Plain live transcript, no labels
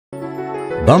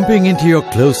Bumping into your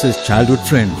closest childhood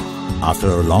friend after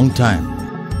a long time.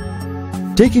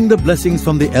 Taking the blessings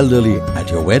from the elderly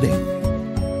at your wedding.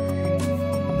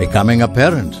 Becoming a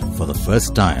parent for the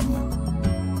first time.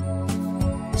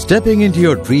 Stepping into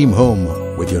your dream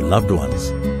home with your loved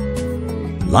ones.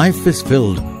 Life is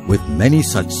filled with many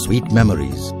such sweet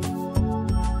memories.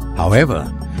 However,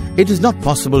 it is not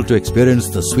possible to experience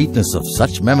the sweetness of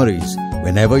such memories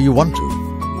whenever you want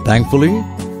to. Thankfully,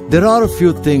 there are a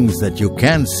few things that you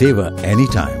can savor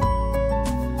anytime.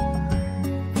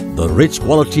 The rich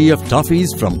quality of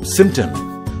toffees from Cimton,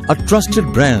 a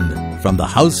trusted brand from the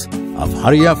house of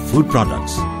Hariya Food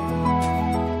Products.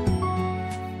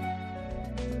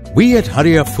 We at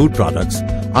Hariya Food Products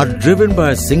are driven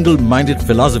by a single-minded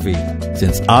philosophy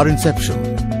since our inception.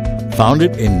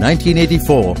 Founded in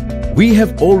 1984, we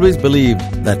have always believed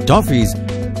that toffees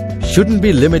shouldn't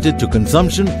be limited to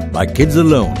consumption by kids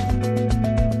alone.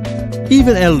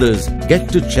 Even elders get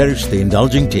to cherish the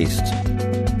indulging taste.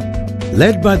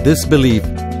 Led by this belief,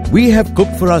 we have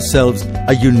cooked for ourselves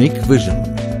a unique vision.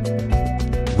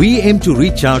 We aim to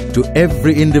reach out to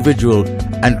every individual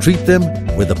and treat them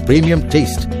with a premium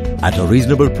taste at a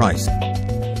reasonable price.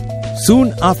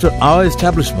 Soon after our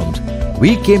establishment,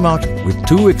 we came out with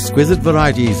two exquisite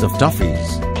varieties of toffees.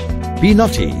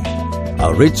 Peanutty,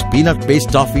 a rich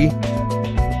peanut-based toffee.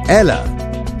 Ella,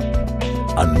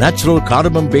 a natural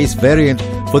cardamom-based variant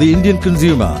for the Indian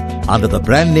consumer under the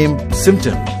brand name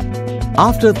Cimton.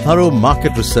 After thorough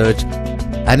market research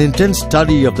and intense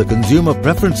study of the consumer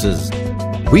preferences,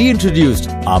 we introduced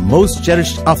our most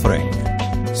cherished offering,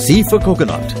 C for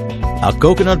Coconut, a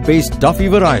coconut-based toffee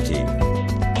variety.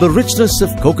 The richness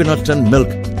of coconut and milk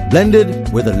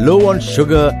blended with a low on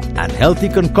sugar and healthy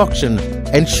concoction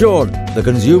ensured the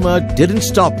consumer didn't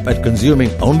stop at consuming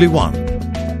only one.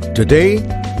 Today,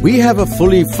 we have a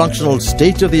fully functional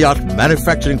state-of-the-art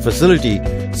manufacturing facility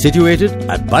situated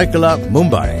at Baikala,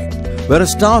 Mumbai, where a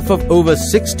staff of over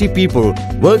 60 people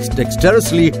works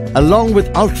dexterously along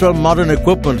with ultra-modern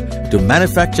equipment to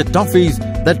manufacture toffees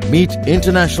that meet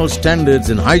international standards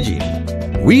in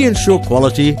hygiene. We ensure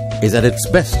quality is at its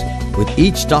best with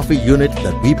each toffee unit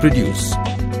that we produce.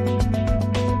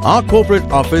 Our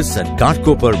corporate office at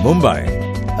Ghatkopar, Mumbai,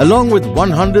 along with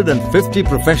 150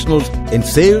 professionals in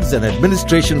sales and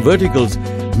administration verticals,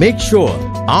 make sure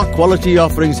our quality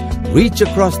offerings reach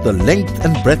across the length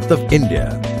and breadth of India.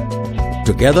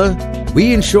 Together,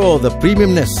 we ensure the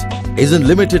premiumness isn't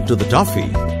limited to the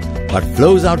toffee, but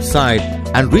flows outside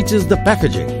and reaches the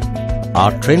packaging.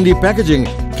 Our trendy packaging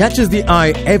catches the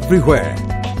eye everywhere,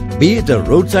 be it a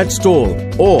roadside stall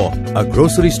or a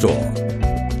grocery store.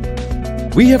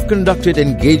 We have conducted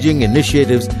engaging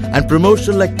initiatives and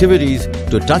promotional activities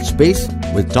to touch base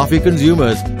with toffee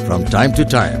consumers from time to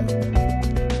time.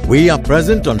 We are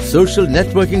present on social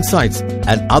networking sites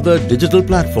and other digital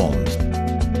platforms.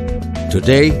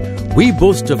 Today, we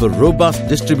boast of a robust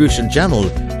distribution channel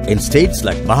in states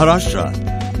like Maharashtra,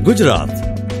 Gujarat,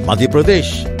 Madhya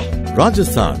Pradesh,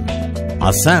 Rajasthan,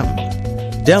 Assam,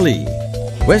 Delhi,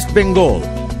 West Bengal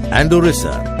and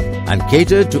Orissa, and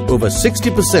cater to over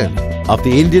 60% of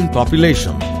the Indian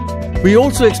population. We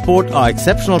also export our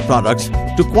exceptional products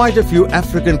to quite a few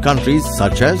African countries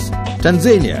such as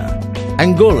Tanzania,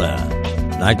 Angola,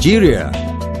 Nigeria,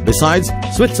 besides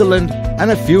Switzerland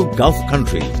and a few Gulf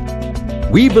countries.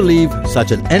 We believe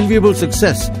such an enviable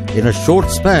success in a short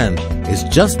span is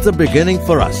just the beginning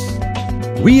for us.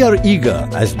 We are eager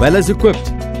as well as equipped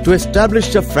to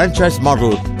establish a franchise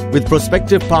model with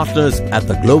prospective partners at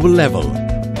the global level,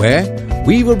 where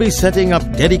we will be setting up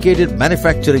dedicated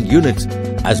manufacturing units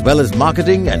as well as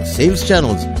marketing and sales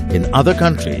channels in other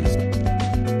countries.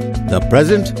 The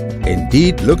present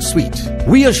indeed looks sweet.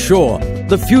 We are sure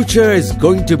the future is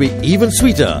going to be even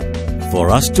sweeter for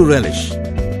us to relish.